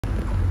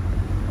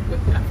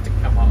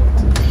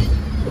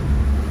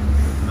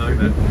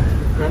it.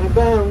 Gonna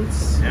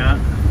bounce. Yeah.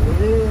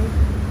 Yeah.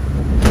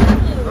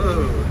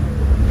 Oh.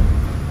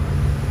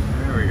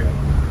 There we go.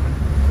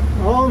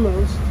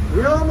 Almost.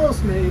 We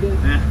almost made it.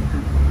 Yeah.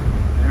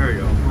 There we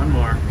go. One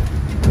more.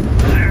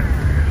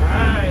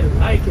 I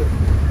like it.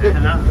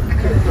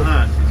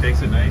 She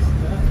takes it nice.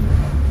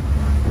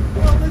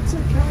 Well, it's a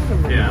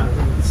kind of Yeah.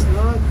 It's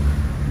not.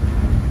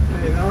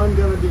 Okay, now I'm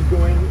going to be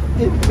going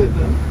into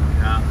them.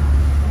 Yeah.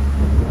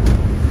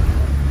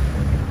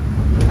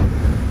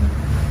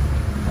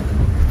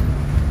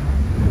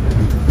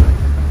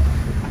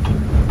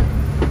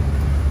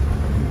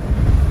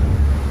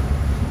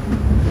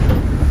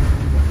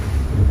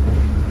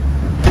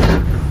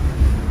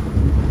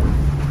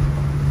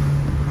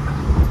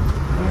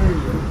 There you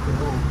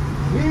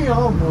go. We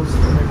almost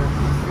made it.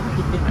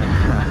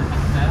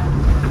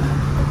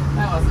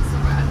 That wasn't so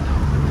bad, no.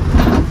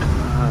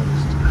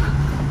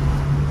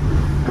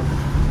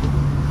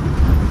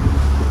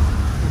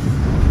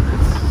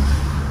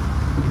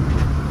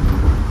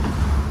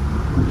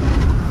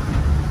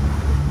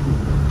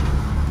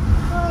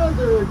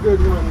 They're a good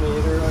 1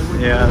 meter.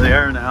 Yeah, they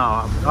are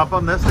now. Up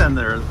on this end,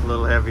 they're a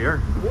little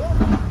heavier. Yeah.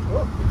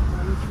 Oh,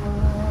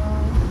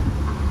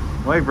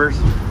 Wipers.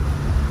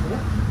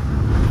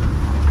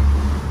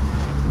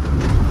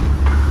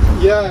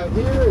 yeah,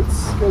 here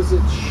it's because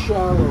it's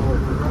shallower,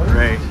 right?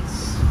 Right.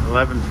 It's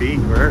 11 feet.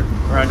 We're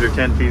under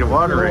 10 feet of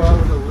water Go right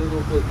out a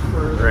little bit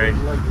further, Right.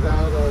 like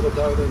that, out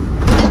about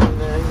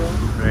an angle.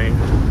 Right.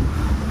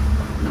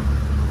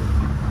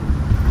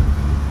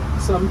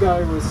 Some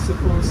guy was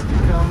supposed to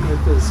come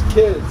with his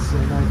kids,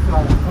 and I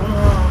thought,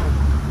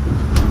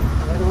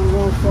 I don't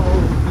know if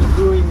I'll be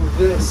doing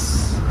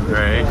this with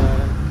Right. a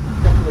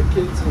couple of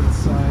kids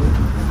inside.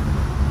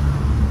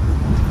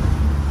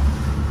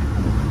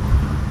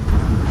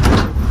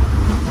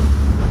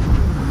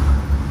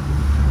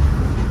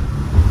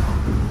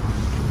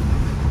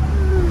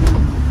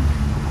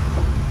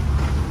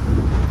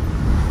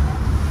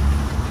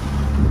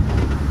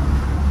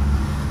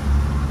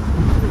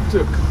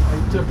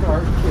 I took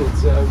our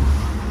kids out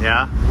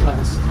Yeah.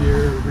 last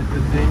year with the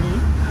dinghy.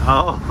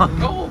 Oh.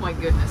 Oh my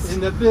goodness.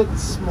 And a bit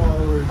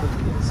smaller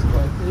than this,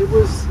 but it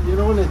was, you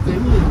know, in a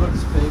dinghy it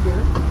looks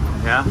bigger.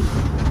 Yeah.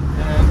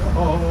 And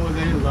oh,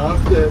 they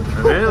loved it.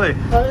 Really?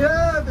 Oh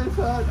yeah, they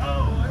thought,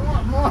 oh, I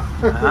want more.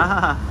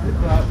 Ah. I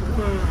thought,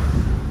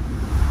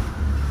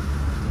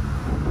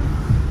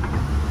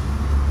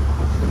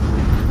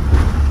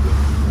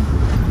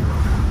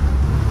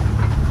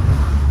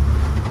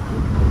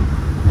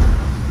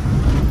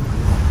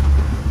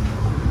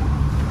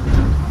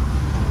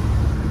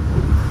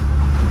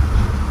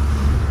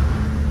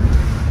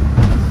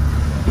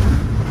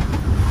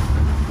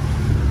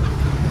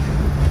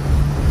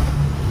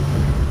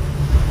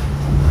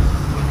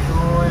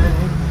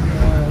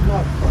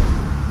 not fun.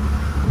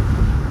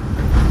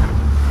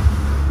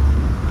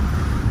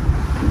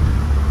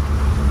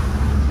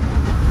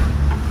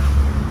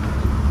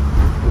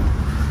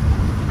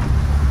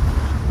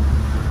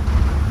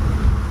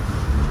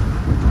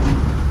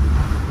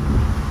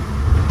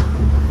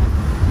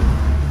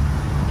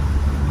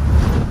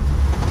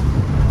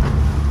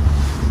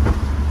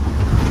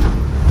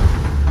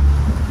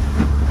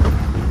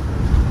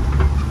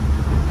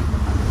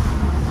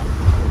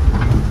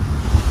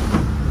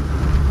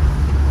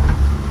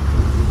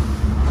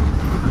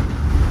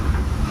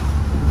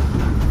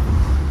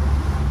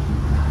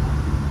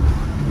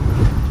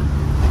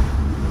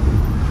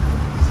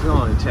 Still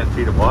only 10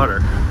 feet of water,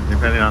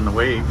 depending on the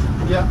wave.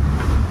 Yeah.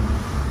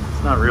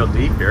 It's not real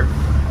deep here.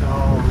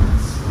 No,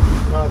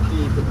 it's not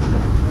deep. It's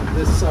on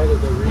this side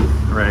of the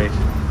reef. Right.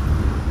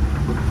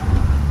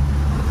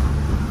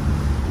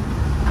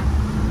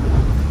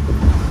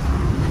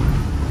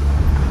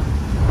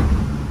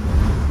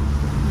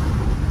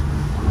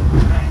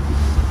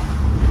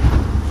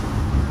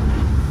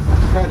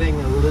 Cutting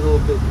a little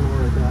bit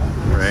more of that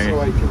way, Right. so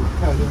I can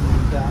cut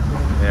in that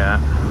way. Yeah.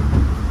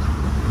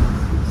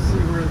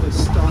 See where the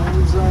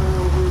stones are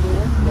over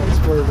there? That's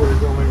where we're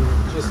going,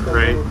 just a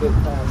Right. little bit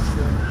past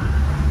there.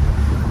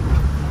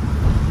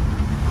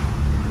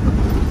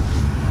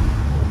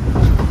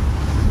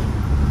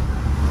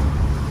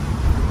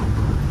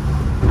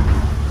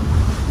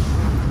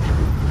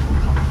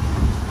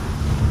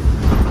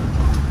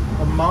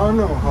 A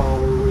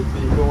monohull would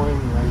be going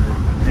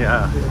like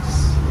Yeah.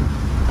 this.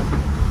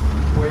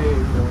 Way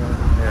there.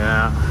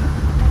 Yeah.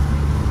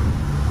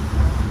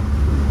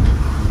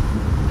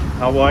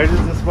 How wide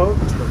is this boat?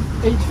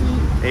 8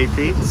 feet. 8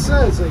 feet? It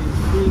says 8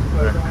 feet,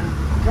 but Right.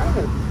 I kind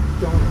of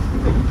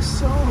don't think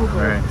so. But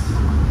Right.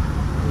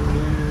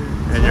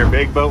 And your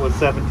big boat was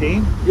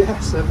 17? yeah,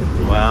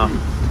 17 Wow. feet.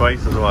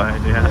 Twice as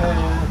wide, yeah. Yeah.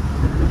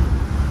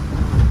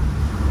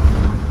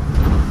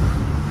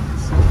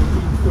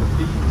 17 foot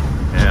deep.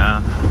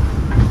 Yeah.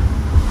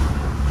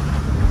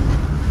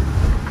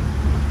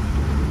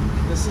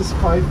 This is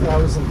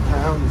 5,000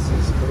 pounds,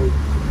 this boat.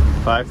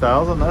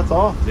 5,000? That's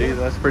all. Gee,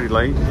 that's pretty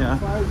light, yeah.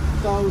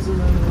 5,000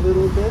 and a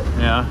little bit.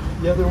 Yeah.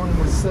 The other one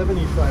was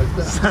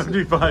 75,000.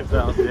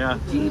 75,000, yeah.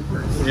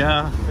 Jeepers.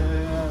 Yeah.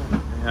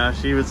 Yeah. Yeah,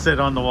 she would sit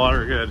on the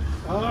water good.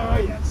 Oh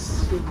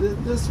yes, so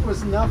this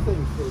was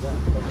nothing for them.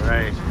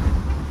 Right.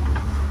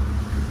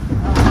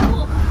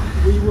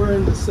 We were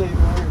in the St.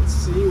 Lawrence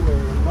Seaway,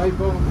 and my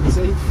boat was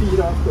 8 feet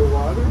off the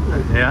water.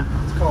 Like, Yeah.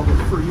 it's called a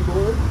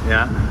freeboard.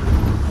 Yeah.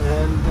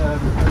 And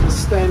I was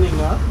standing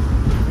up,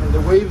 and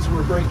the waves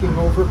were breaking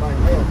over my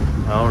head.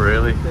 Oh,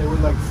 really? They were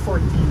like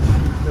 14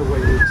 feet, the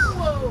waves.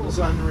 Whoa. It was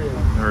unreal.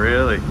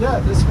 Really? Yeah,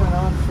 this went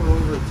on for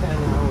over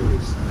 10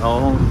 hours.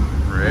 Oh,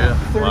 really?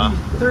 30, Wow.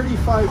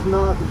 35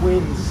 knot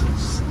winds.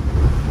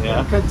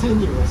 Yeah.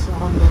 Continuous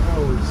on the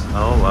nose.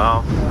 Oh,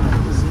 wow. Yeah,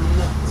 it was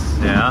nuts.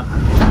 Yeah.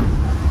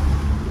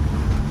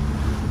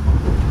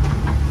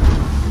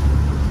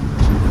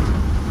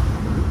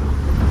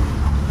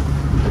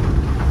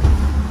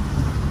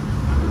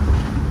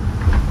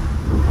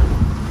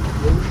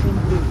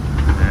 Ocean Reef.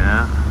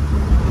 Yeah.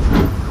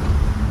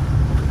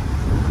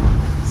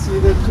 See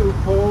the two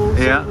poles?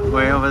 Yeah, over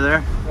way there? over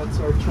there. That's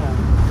our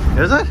channel.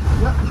 Is it?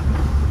 Yeah.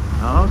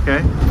 Oh,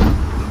 okay.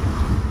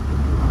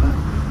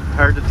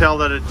 Hard to tell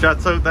that it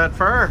juts out that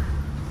far.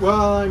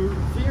 Well, I'm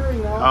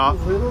veering off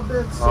a little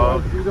bit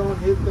so we don't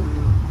hit them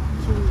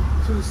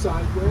too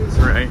sideways.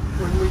 Right.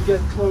 When we get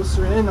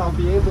closer in, I'll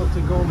be able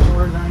to go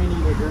more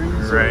 90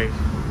 degrees. Right.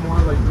 Or more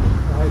like,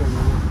 I don't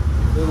know,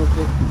 a little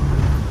bit.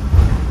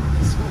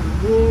 This one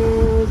here, a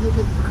little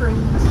bit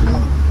crazy.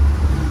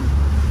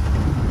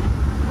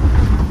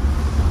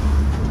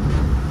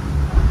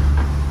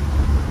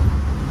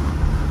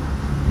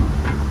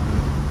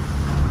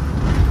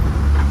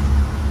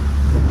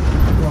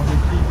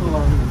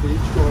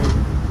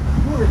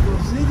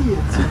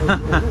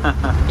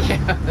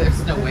 Yeah,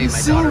 there's no way You my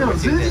seen daughter would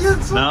those do this.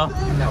 idiots No. up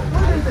there? No.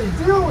 What are they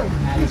doing?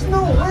 There's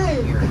no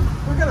way.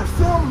 We're gonna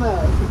film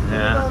that. Put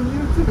it on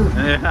YouTube.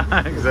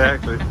 Yeah,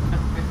 exactly.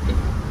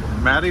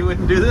 Maddie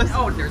wouldn't do this?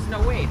 Oh, there's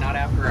no way. Not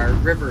after our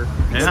river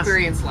Yeah.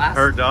 experience last.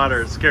 Her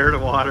daughter is scared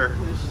of water.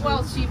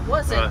 Well, she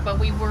wasn't, but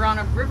we were on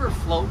a river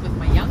float with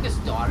my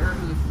youngest daughter,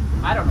 who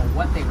I don't know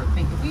what they were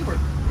thinking. We were.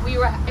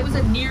 It was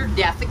a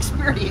near-death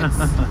experience.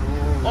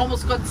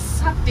 Almost got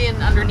sucked in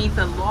underneath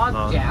a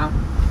log jam.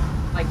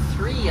 Like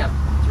three out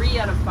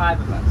of 5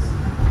 of us,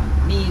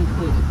 me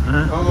included.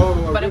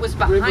 Oh, But it was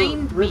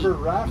behind me. river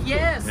rafting.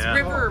 Yes, Yeah.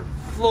 river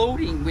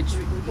floating, which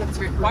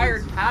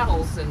required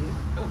paddles, and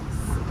it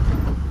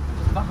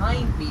was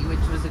behind me,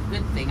 which was a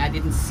good thing. I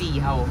didn't see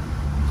how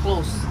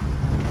close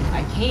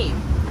I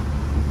came,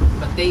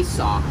 but they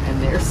saw,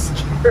 and they're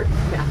scared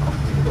now.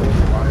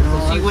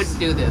 So she wouldn't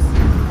do this.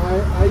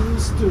 I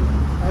used to,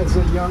 as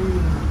a young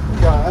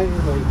guy,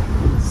 like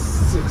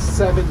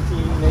 17, 18,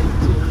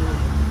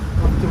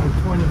 up to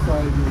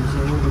 25 years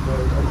old, I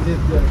did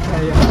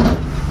kayak.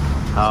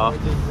 Oh. I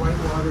did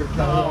whitewater kayaking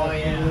Oh,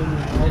 yeah.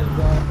 and all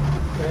that.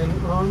 And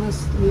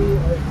honestly,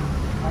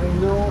 I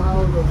know how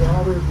the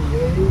water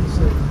behaves,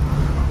 and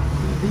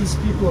these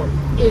people are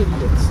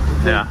idiots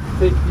to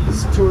take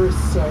these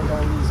tourists out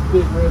on these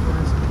big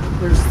rivers.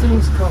 There's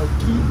things called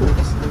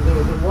keepers, and the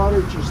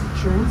water just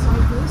churns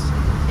like this.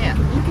 Yeah.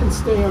 You can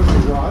stay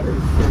underwater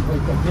for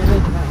like a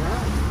minute and a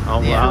half Oh,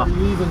 Yeah. wow. before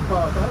you even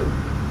pop out.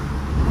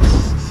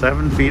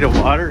 7 feet of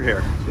water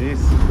here. Jeez.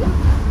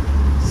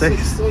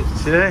 6. 6.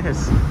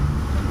 Jeez.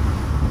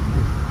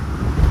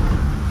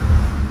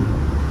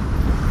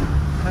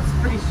 That's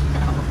pretty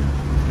shallow.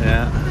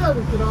 Yeah. Yeah,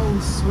 we could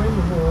always swim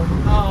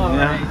home. All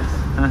Yeah. right.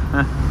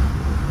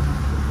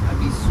 I'd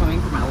be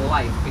swimming for my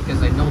life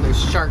because I know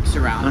there's sharks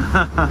around. They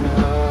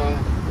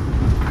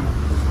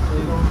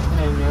don't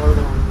hang out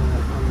on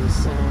the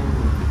sand.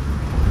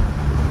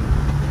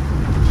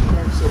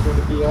 Sharks are going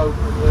to be out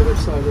on the other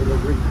side of the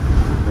reef.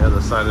 The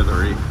other side of the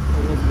reef.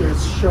 And if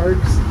there's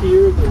sharks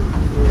here, they're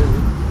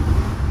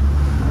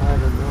I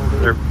don't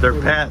know. They're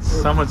pets.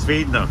 Someone's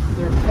feeding them.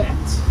 They're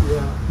pets,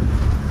 yeah.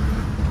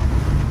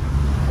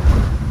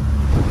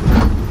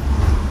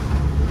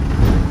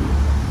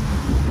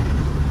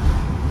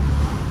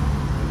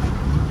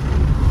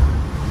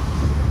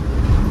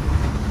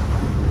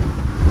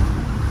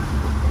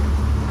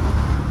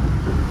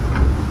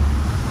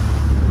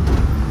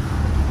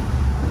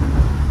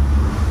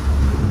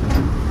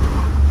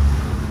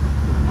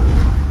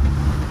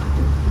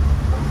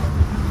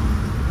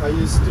 I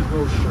used to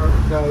go shark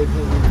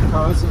diving in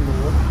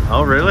Cozumel,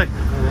 Oh, really?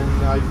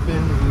 and I've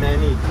been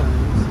many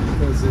times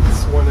because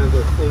it's one of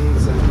the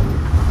things that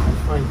I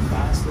find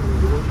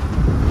fascinating.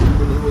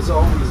 And it was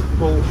always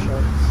bull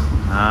sharks.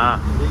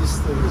 Ah. These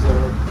things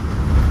are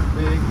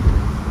big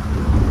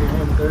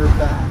and they're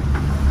back.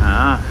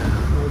 Ah.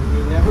 And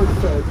we never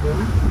fed them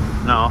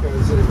No.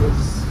 because it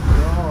was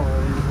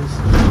just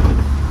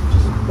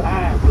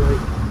bad.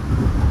 Like,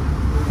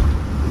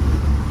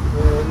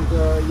 and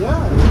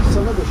yeah,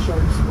 some of the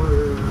sharks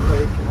were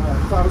like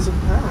 1,000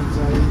 pounds.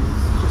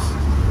 Just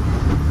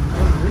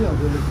unreal.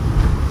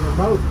 Their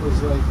mouth was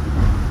like,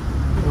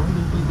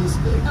 maybe this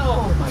big.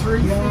 Oh my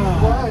 3 feet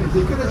God. wide.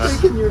 They could have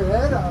taken your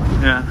head off.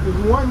 Yeah. With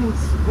one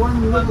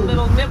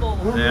Little nibble.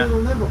 One Yeah.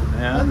 little nibble.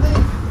 Yeah. And they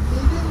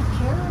didn't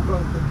care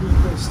about the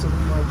people so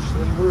much.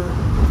 They were,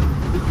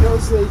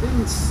 because they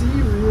didn't see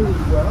really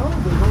well,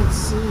 they don't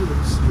see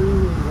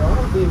extremely well,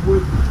 they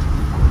would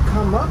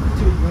come up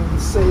to you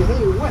and say,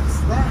 hey, what's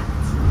that?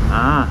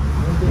 Ah.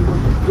 And they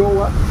would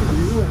go up to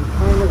you and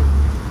kind of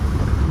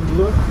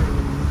look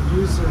and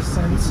use their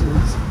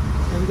senses.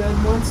 And then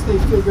once they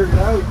figured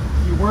out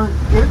you weren't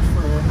good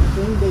for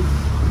anything, they'd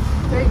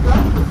take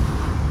up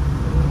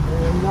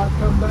and not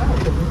come back.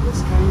 And it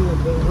was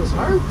it was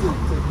hard to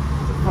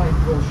find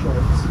bull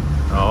sharks.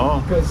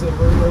 Oh. Because they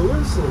were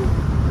elusive.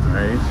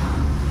 Right.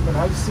 But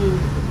I've seen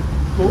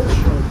bull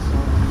sharks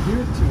on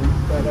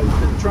YouTube that have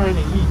been trying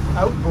to eat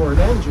outboard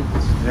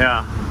engines.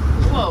 Yeah.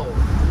 Whoa.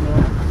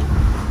 Yeah.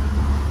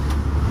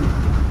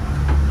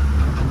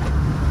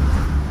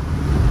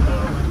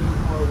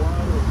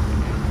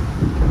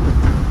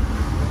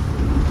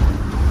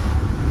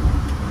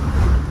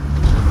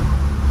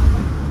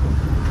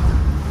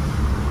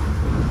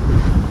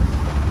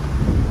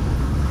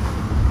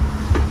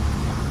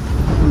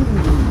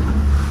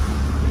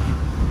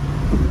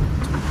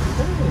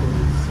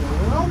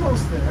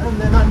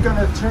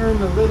 Turn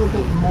a little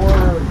bit more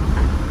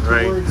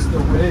towards the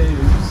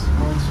waves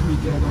once we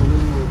get a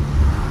little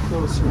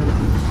closer to the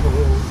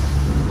cold.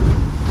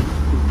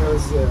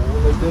 Because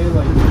on a day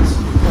like this,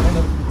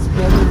 it's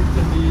better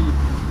to be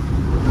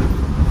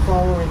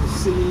following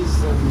seas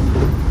than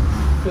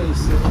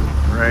facing.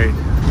 Right.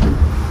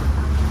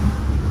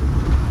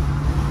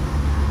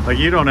 Like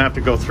you don't have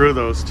to go through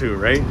those two,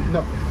 right?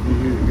 No.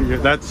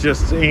 That's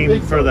just aimed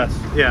Big for that.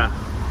 boats. Yeah.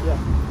 Yeah.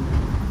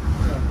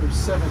 There's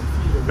 7 feet.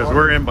 Because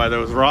we're in by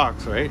those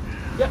rocks, right?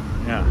 Yeah.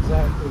 Yeah.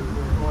 Exactly.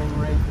 We're going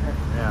right there.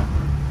 Yeah.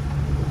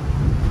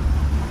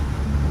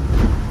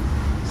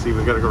 See,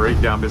 we got to go right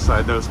down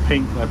beside those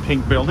that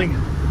pink building.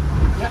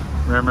 Yeah.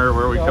 Remember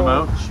where we come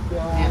out?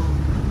 Yeah.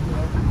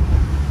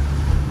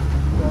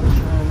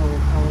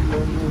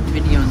 Video.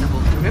 Video on the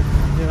whole trip.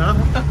 Yeah.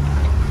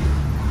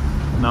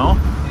 No?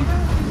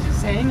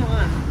 Just hang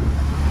on.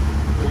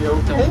 Are you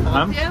okay?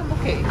 Yeah, I'm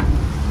okay.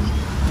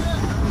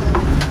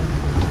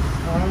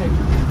 All right.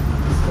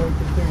 Start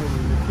the turn in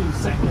a few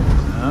seconds.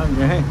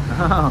 Okay.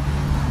 Oh.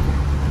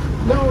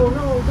 No,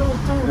 don't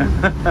turn.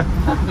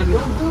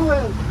 Don't do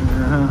it.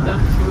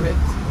 Don't do it.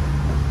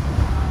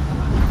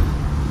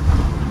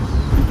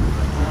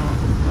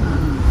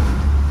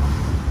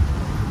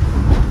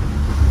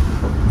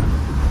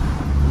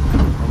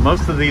 Well,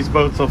 most of these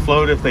boats will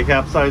float if they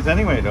capsize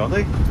anyway, don't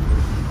they?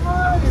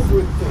 I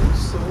would think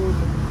so.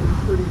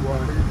 They're pretty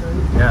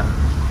watertight. Yeah.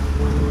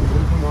 We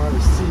wouldn't want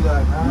to see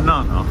that happen.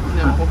 No. No.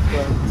 But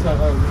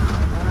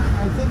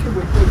I think it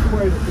would take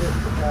quite a bit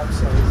to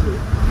capsize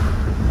it.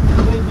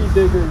 Maybe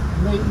bigger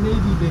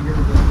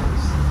than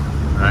this.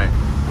 Right.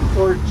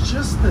 Or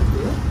just a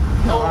bit.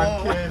 No, I'm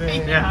Oh,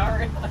 kidding. yeah,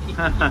 really.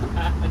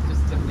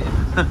 Just a bit.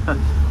 No,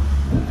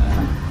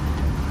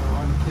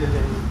 I'm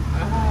kidding.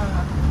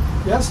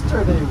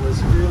 Yesterday was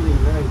really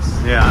nice.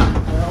 Yeah.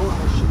 Well, I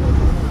should have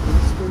done it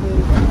yesterday,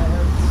 but I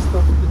had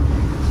stuff to do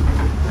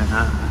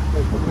yesterday.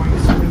 Like going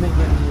swimming in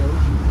the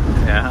ocean.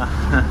 Yeah.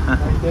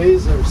 My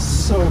days are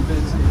so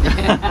busy.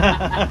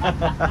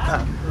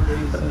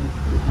 Crazy.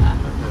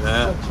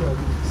 Yeah. Such an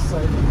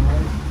exciting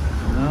life.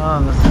 Oh,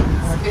 that's,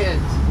 That's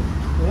good.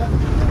 Yeah,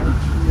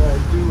 actually I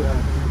do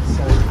have an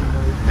exciting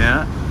life.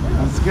 yeah,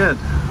 that's good.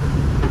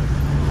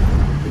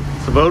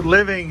 It's about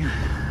living.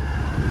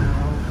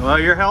 Well,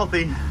 you're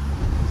healthy. Exactly.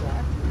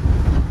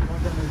 I'm not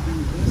going to do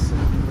this and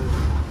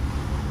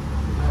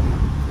have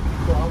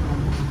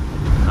problems.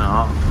 No.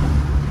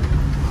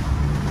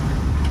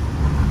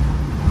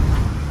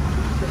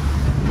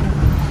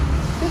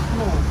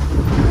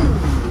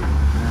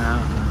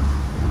 Yeah.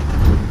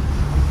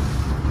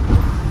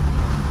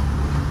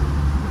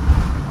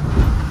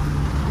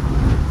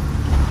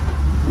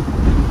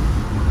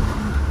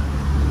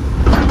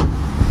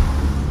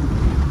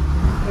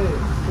 Hey,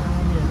 what's going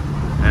on here?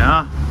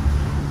 Yeah.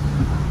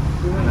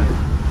 Doing it.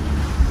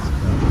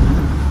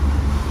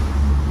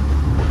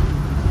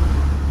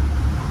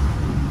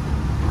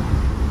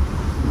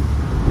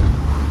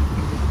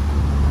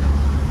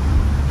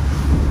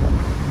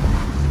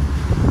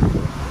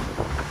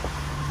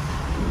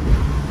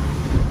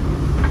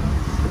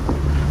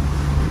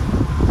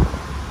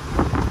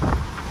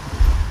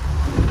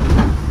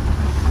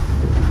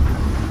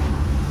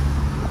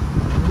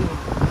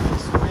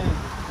 Nice wind.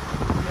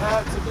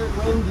 Yeah, it's a bit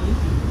windy.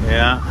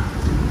 Yeah.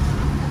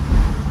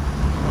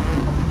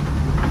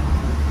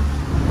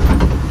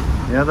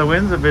 Yeah, the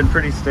winds have been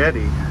pretty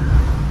steady.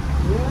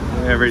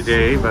 Yeah, Every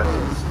day, but-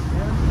 surprised,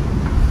 yeah.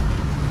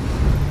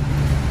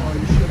 Oh,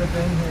 you should have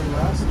been here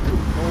last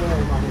week. Oh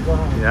my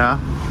god. Yeah.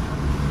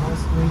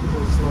 Last week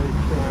was like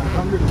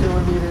 100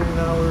 kilometer an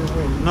hour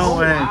wind. No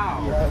way.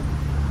 Wow. Yeah.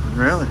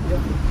 Really? Yep.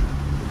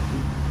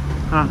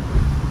 Huh.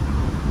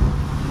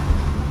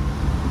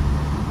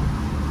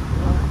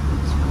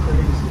 It's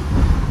crazy.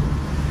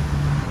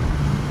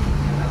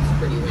 That's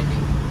pretty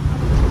windy.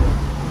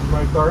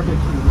 My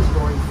barbecue was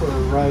going for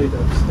a ride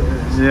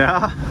upstairs.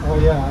 Yeah. Oh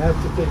yeah, I have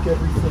to take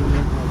everything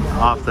in.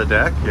 Like, Off the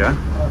deck, yeah.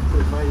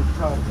 After my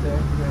top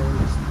deck there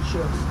is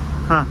just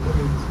Huh.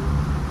 crazy.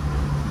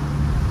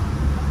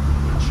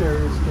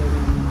 Chairs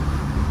getting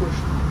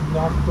pushed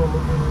knocked over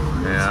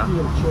Yeah.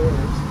 steel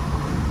chairs.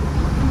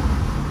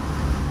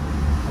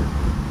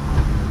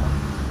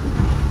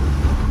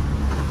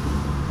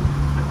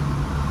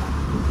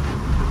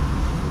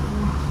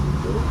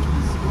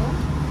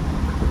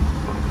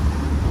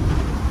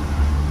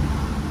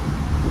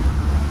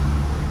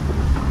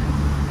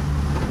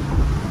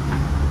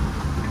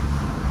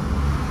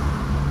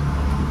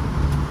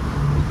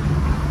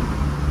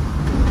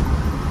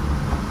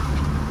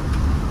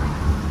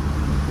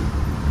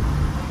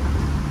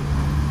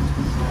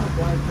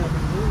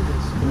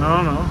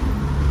 No, no.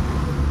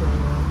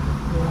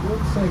 It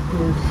looks like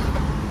there's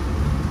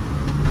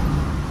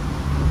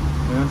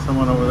Yeah,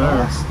 someone over there.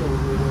 lost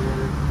over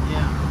there.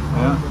 Yeah.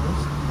 Yeah.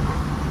 Almost.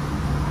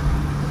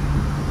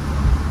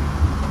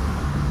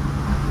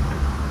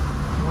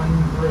 One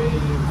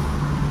brave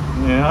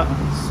Yeah.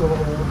 soul.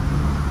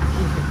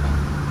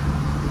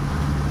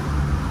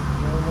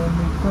 Well, when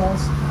we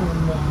crossed from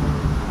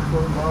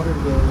Fort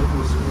Lauderdale, it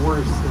was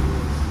worse than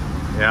this.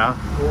 Yeah.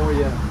 Oh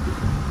yeah.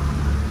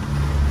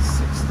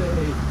 6 to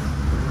 8.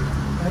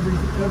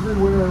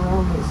 Everywhere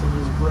around us it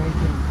was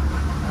breaking.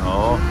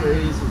 Oh.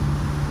 Crazy.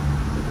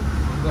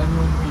 Then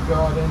when we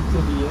got into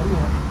the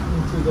inlet,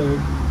 into the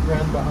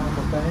Grand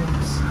Bahama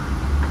Banks,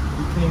 it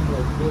became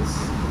like this,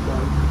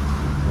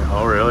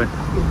 Oh, really?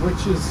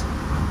 which is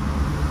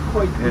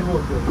quite Yeah.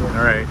 doable.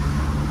 All right.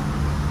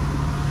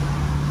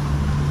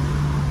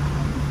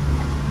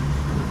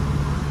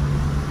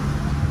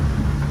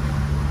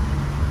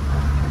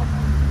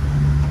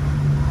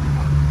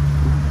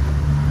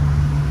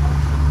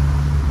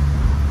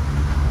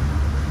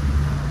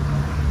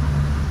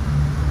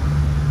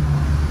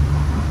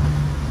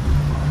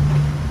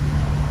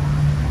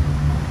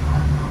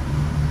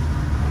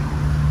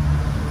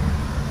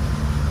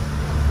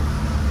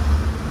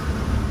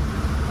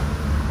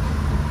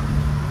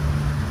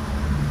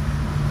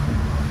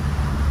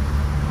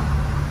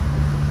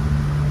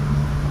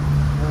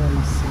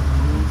 Nice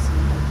and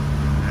easy.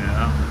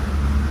 Yeah.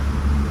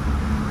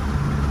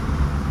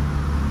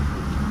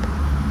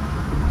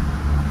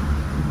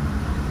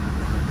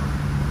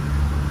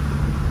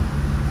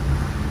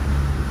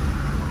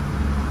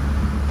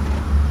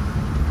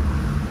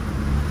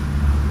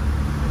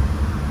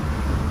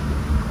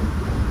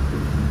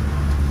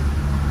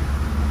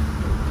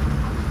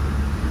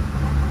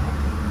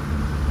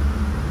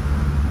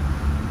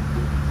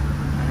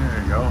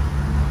 There you go.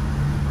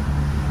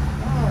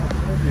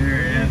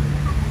 Here, yeah.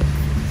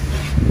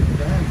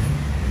 Done.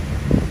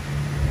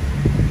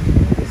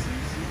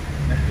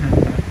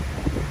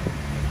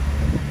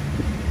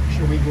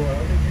 Should we go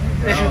out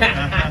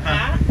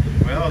again?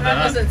 Well That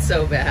done. wasn't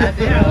so bad.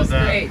 Yeah, Well that was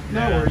done. great. No,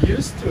 Yeah. we're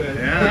used to it.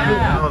 Yeah.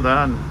 Yeah. Well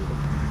done.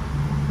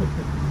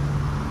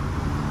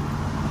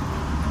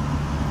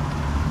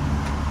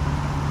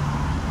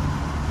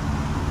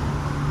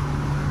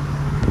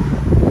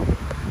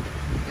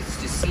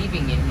 It's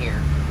deceiving in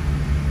here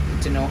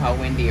to know how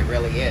windy it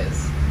really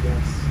is.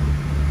 Yes.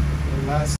 And last